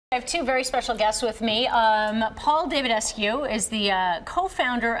I have two very special guests with me. Paul Davidescu is the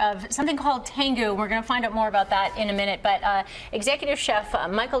co-founder of something called Tangoo. We're going to find out more about that in a minute. But executive chef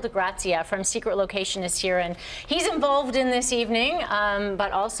Michael DeGrazia from Secret Location is here, and he's involved in this evening,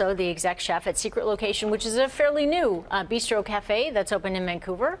 but also the exec chef at Secret Location, which is a fairly new bistro cafe that's opened in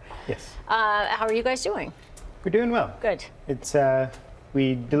Vancouver. Yes. How are you guys doing? We're doing well. Good. It's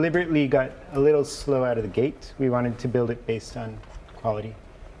we deliberately got a little slow out of the gate. We wanted to build it based on quality.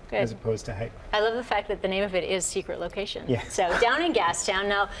 Good. As opposed to hype. I love the fact that the name of it is Secret Location. Yeah. So down in Gastown.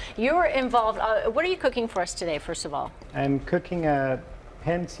 Now, you're involved. What are you cooking for us today, first of all? I'm cooking a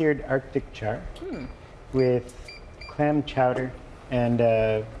pan-seared Arctic char with clam chowder and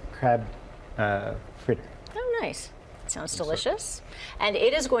crab fritter. Oh, nice. Sounds delicious. And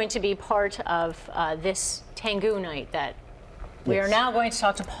it is going to be part of this Tangoo night that we are now going to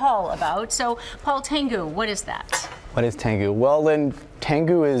talk to Paul about. So, Paul, Tangoo, what is that? What is Tangoo? Well, then,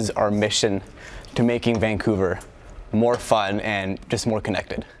 Tangoo is our mission to making Vancouver more fun and just more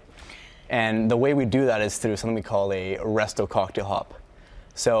connected. And the way we do that is through something we call a resto cocktail hop.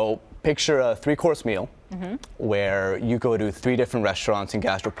 So picture a three-course meal where you go to 3 different restaurants and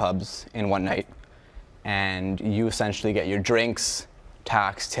gastropubs in one night, and you essentially get your drinks,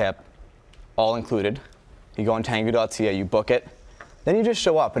 tax, tip, all included. You go on tangoo.ca, you book it, then you just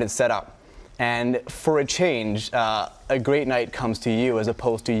show up and it's set up. And for a change, a great night comes to you as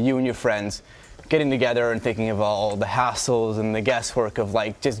opposed to you and your friends getting together and thinking of all the hassles and the guesswork of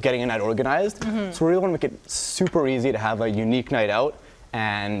like just getting a night organized. So we really want to make it super easy to have a unique night out,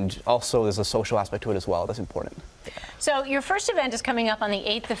 and also there's a social aspect to it as well. That's important. So your first event is coming up on the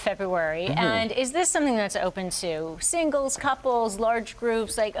 8th of February, and is this something that's open to singles, couples, large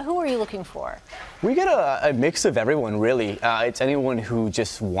groups? Like, who are you looking for? We get a mix of everyone, really. It's anyone who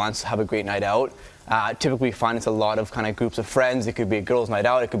just wants to have a great night out. Typically we find it's a lot of kind of groups of friends. It could be a girls' night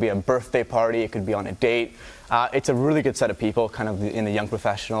out, it could be a birthday party, it could be on a date. It's a really good set of people, kind of in the young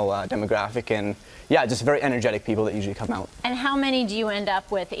professional demographic, and yeah, just very energetic people that usually come out. And how many do you end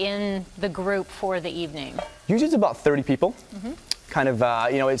up with in the group for the evening? Usually it's about 30 people. Kind of,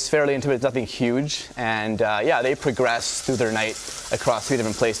 you know, it's fairly intimate, it's nothing huge, and yeah, they progress through their night across 3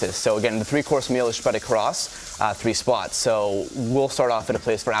 different places. So again, the 3-course meal is spread across 3 spots. So we'll start off at a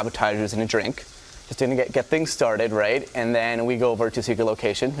place for appetizers and a drink, just to get things started, right? And then we go over to Secret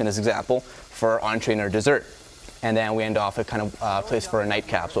Location, in this example, for entree and dessert. And then we end off at kind of place for a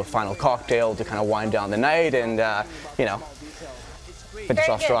nightcap, so a final cocktail to kind of wind down the night and, you know, finish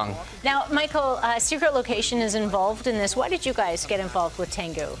off strong. Now, Michael, Secret Location is involved in this. Why did you guys get involved with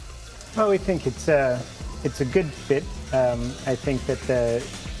Tangoo? Well, we think it's a good fit. I think that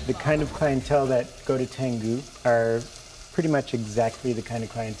the kind of clientele that go to Tangoo are pretty much exactly the kind of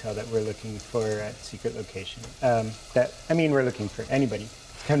clientele that we're looking for at Secret Location. We're looking for anybody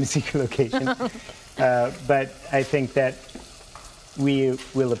to come to Secret Location. But I think that we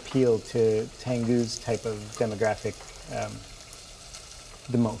will appeal to Tangoo's type of demographic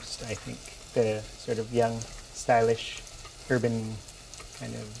the most, I think. The sort of young, stylish, urban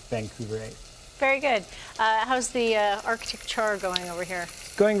kind of Vancouverite. Very good. How's the Arctic char going over here?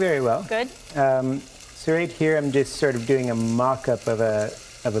 Going very well. Good. So right here I'm just sort of doing a mock-up of a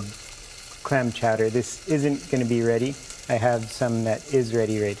clam chowder. This isn't going to be ready. I have some that is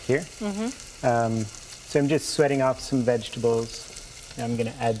ready right here. So I'm just sweating off some vegetables. I'm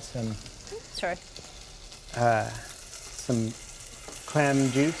going to add some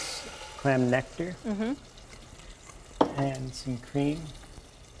clam juice, clam nectar, and some cream.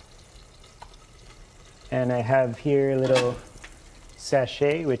 And I have here a little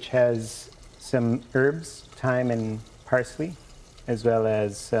sachet which has some herbs, thyme and parsley, as well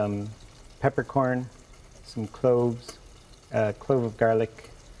as some peppercorn, some cloves, a clove of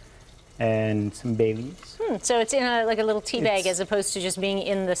garlic, and some bay leaves. So it's in like a little tea bag as opposed to just being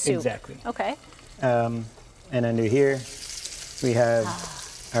in the soup. Exactly. Okay. And under here we have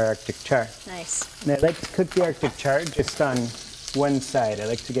our Arctic char. Nice. And I like to cook the Arctic char just on one side. I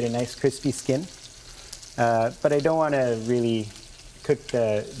like to get a nice crispy skin, but I don't want to really cook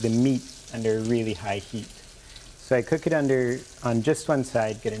the meat under really high heat. So I cook it on just one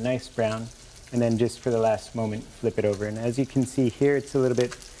side, get a nice brown, and then just for the last moment flip it over. And as you can see here, it's a little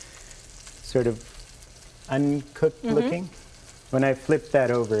bit sort of uncooked looking. When I flip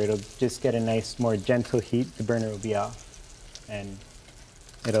that over, it'll just get a nice, more gentle heat. The burner will be off, and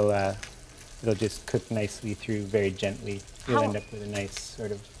it'll just cook nicely through very gently. You'll end up with a nice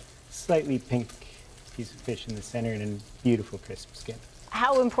sort of slightly pink piece of fish in the center and a beautiful crisp skin.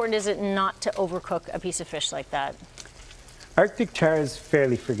 How important is it not to overcook a piece of fish like that? Arctic char is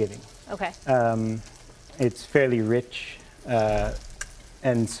fairly forgiving. Okay. It's fairly rich.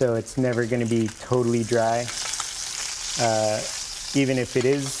 and so it's never going to be totally dry, even if it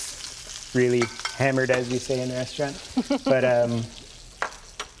is really hammered, as we say in the restaurant.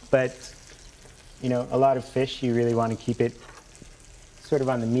 But you know, a lot of fish, you really want to keep it sort of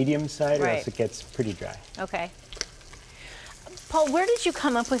on the medium side, or else it gets pretty dry. Okay. Paul, where did you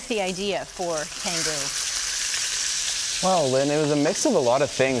come up with the idea for Tangoo? Well, Lynn, it was a mix of a lot of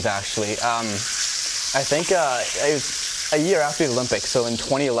things, actually. I think it was a year after the Olympics, so in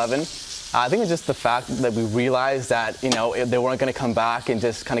 2011. I think it's just the fact that we realized that, you know, they weren't going to come back, and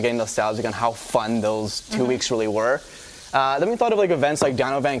just kind of getting nostalgic on how fun those 2 weeks really were. Then we thought of like events like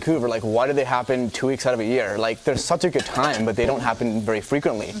down in Vancouver, like why do they happen 2 weeks out of a year? Like they're such a good time, but they don't happen very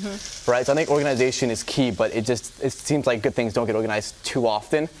frequently, right? So I think organization is key, but it seems like good things don't get organized too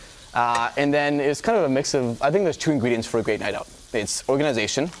often. And then it's kind of a mix of, I think there's two ingredients for a great night out. It's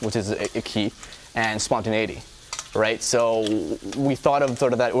organization, which is a key, and spontaneity, right? So we thought of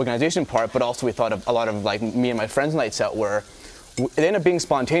sort of that organization part, but also we thought of a lot of like me and my friends' nights out where it ended up being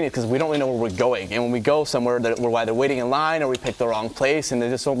spontaneous because we don't really know where we're going. And when we go somewhere, that we're either waiting in line or we pick the wrong place, and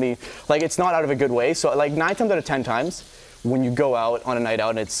there's just only, like, it's not out of a good way. So like 9 times out of 10 times, when you go out on a night out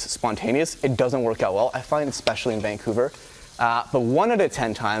and it's spontaneous, it doesn't work out well. I find, especially in Vancouver. But 1 out of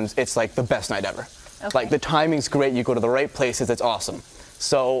 10 times, it's like the best night ever. Okay. Like the timing's great, you go to the right places, it's awesome.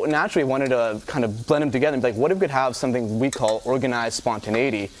 So naturally wanted to kind of blend them together and be like, what if we could have something we call organized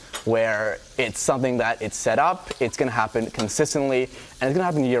spontaneity, where it's something that it's set up, it's going to happen consistently, and it's going to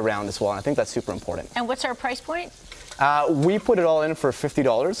happen year round as well. And I think that's super important. And what's our price point? We put it all in for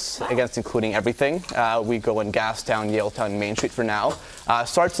 $50, against including everything. We go in Gastown, Yaletown, Main Street for now.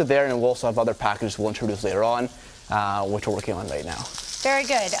 Starts it there, and we'll also have other packages we'll introduce later on, which we're working on right now. Very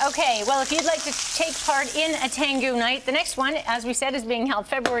good. Okay, well, if you'd like to take part in a Tangoo night, the next one, as we said, is being held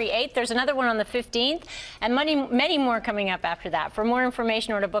February 8th. There's another one on the 15th, and many more coming up after that. For more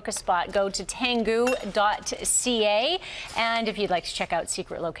information or to book a spot, go to tangoo.ca. And if you'd like to check out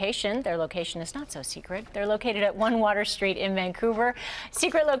Secret Location, their location is not so secret. They're located at 1 Water Street in Vancouver.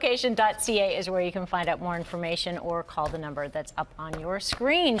 Secretlocation.ca is where you can find out more information or call the number that's up on your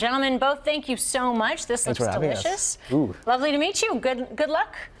screen. Gentlemen, both, thank you so much. This looks delicious. Lovely to meet you. Good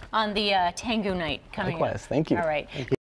luck on the Tangoo night coming up. Likewise. Thank you. All right.